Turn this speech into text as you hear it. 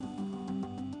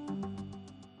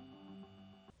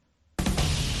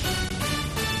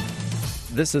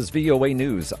This is VOA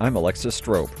News. I'm Alexis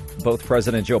Strope. Both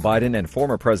President Joe Biden and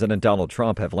former President Donald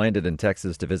Trump have landed in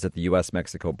Texas to visit the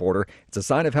U.S.-Mexico border. It's a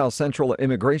sign of how central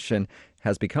immigration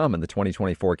has become in the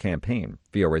 2024 campaign.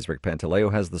 VOA's Rick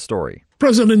Pantaleo has the story.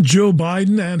 President Joe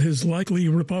Biden and his likely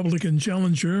Republican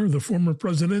challenger, the former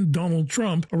President Donald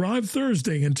Trump, arrived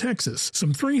Thursday in Texas,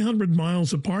 some 300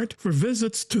 miles apart, for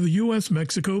visits to the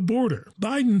U.S.-Mexico border.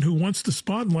 Biden, who wants to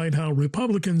spotlight how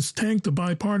Republicans tanked a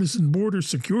bipartisan border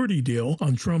security deal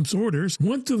on Trump's orders,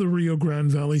 went to the Rio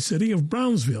Grande Valley city of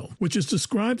Brownsville, which is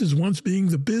described as once being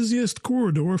the busiest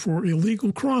corridor for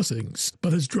illegal crossings,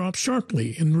 but has dropped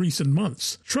sharply in recent months.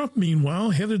 Trump,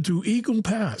 meanwhile, headed to Eagle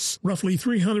Pass, roughly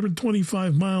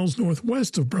 325 miles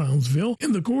northwest of Brownsville,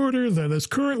 in the corridor that is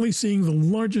currently seeing the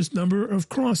largest number of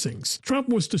crossings. Trump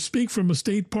was to speak from a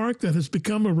state park that has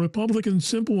become a Republican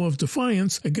symbol of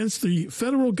defiance against the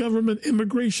federal government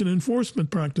immigration enforcement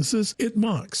practices it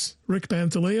mocks. Rick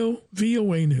Pantaleo,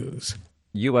 VOA News.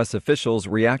 U.S. officials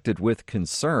reacted with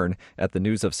concern at the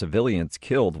news of civilians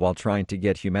killed while trying to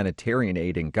get humanitarian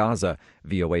aid in Gaza.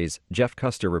 VOA's Jeff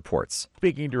Custer reports.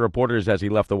 Speaking to reporters as he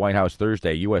left the White House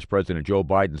Thursday, U.S. President Joe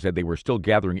Biden said they were still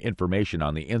gathering information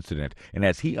on the incident, and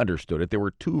as he understood it, there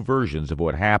were two versions of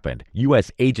what happened.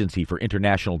 U.S. Agency for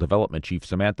International Development Chief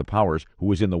Samantha Powers, who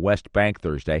was in the West Bank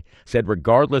Thursday, said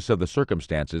regardless of the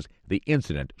circumstances, the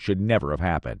incident should never have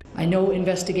happened. I know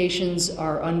investigations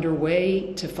are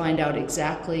underway to find out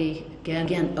exactly,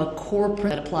 again, a core principle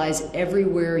that applies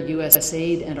everywhere U.S.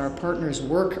 aid and our partners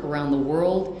work around the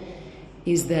world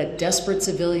is that desperate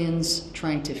civilians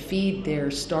trying to feed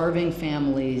their starving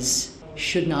families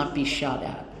should not be shot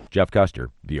at. Jeff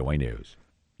Custer, VOA News.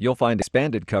 You'll find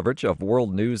expanded coverage of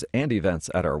world news and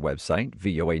events at our website,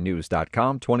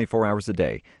 voanews.com, 24 hours a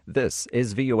day. This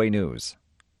is VOA News.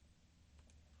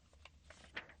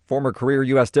 Former career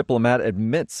U.S. diplomat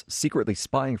admits secretly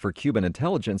spying for Cuban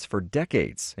intelligence for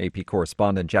decades. AP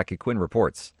correspondent Jackie Quinn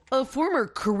reports. A former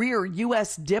career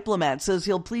U.S. diplomat says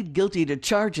he'll plead guilty to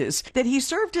charges that he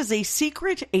served as a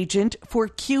secret agent for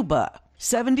Cuba.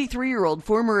 73-year-old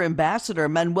former ambassador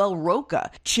Manuel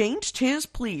Roca changed his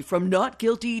plea from not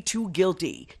guilty to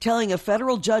guilty, telling a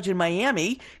federal judge in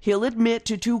Miami he'll admit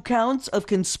to 2 counts of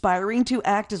conspiring to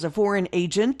act as a foreign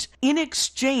agent in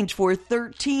exchange for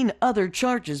 13 other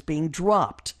charges being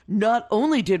dropped. Not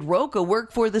only did Roca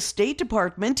work for the State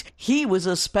Department, he was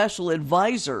a special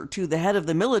advisor to the head of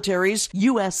the military's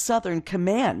U.S. Southern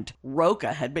Command.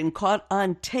 Roca had been caught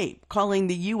on tape calling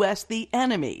the U.S. the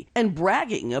enemy and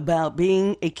bragging about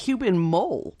being a Cuban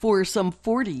mole for some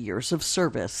 40 years of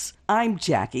service. I'm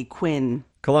Jackie Quinn.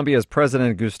 Colombia's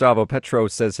President Gustavo Petro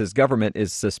says his government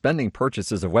is suspending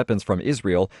purchases of weapons from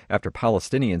Israel after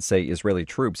Palestinians say Israeli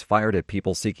troops fired at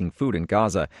people seeking food in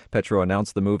Gaza. Petro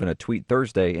announced the move in a tweet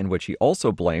Thursday in which he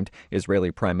also blamed Israeli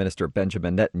Prime Minister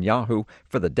Benjamin Netanyahu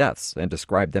for the deaths and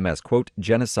described them as, quote,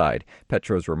 genocide.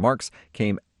 Petro's remarks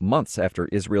came months after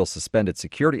Israel suspended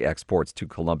security exports to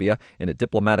Colombia in a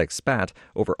diplomatic spat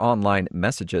over online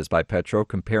messages by Petro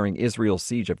comparing Israel's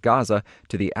siege of Gaza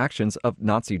to the actions of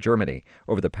Nazi Germany.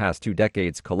 Over the past 2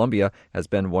 decades, Colombia has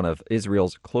been one of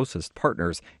Israel's closest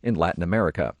partners in Latin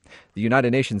America. The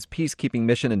United Nations peacekeeping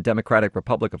mission in Democratic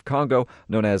Republic of Congo,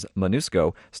 known as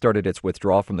MONUSCO, started its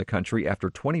withdrawal from the country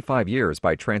after 25 years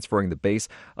by transferring the base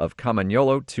of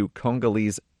Kamanyola to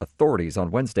Congolese authorities on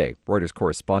Wednesday. Reuters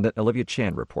correspondent Olivia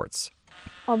Chan reports.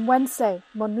 On Wednesday,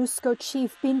 MONUSCO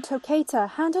chief Bintou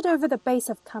Keita handed over the base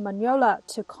of Kamanyola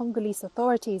to Congolese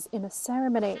authorities in a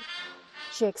ceremony.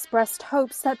 She expressed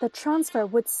hopes that the transfer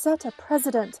would set a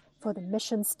precedent for the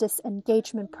mission's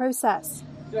disengagement process.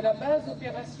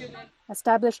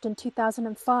 Established in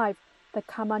 2005, the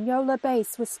Kamanyola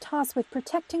base was tasked with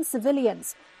protecting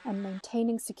civilians and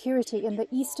maintaining security in the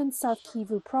eastern South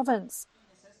Kivu province.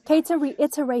 Keita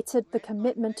reiterated the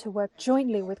commitment to work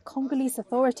jointly with Congolese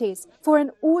authorities for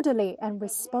an orderly and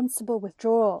responsible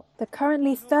withdrawal. The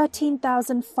currently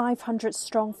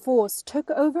 13,500-strong force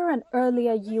took over an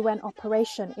earlier UN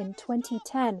operation in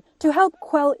 2010 to help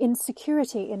quell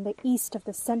insecurity in the east of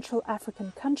the Central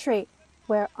African country,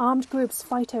 where armed groups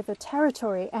fight over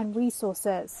territory and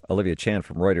resources. Olivia Chan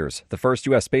from Reuters. The first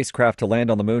U.S. spacecraft to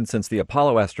land on the moon since the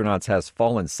Apollo astronauts has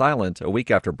fallen silent a week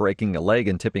after breaking a leg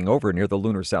and tipping over near the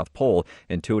lunar South Pole.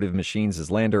 Intuitive Machines'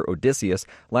 lander Odysseus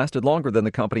lasted longer than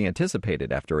the company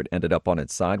anticipated after it ended up on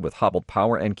its side with hobbled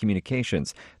power and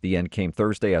communications. The end came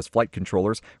Thursday as flight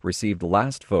controllers received the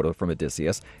last photo from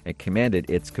Odysseus and commanded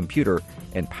its computer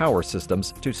and power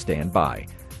systems to stand by.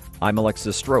 I'm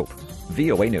Alexis Strope,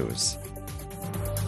 VOA News.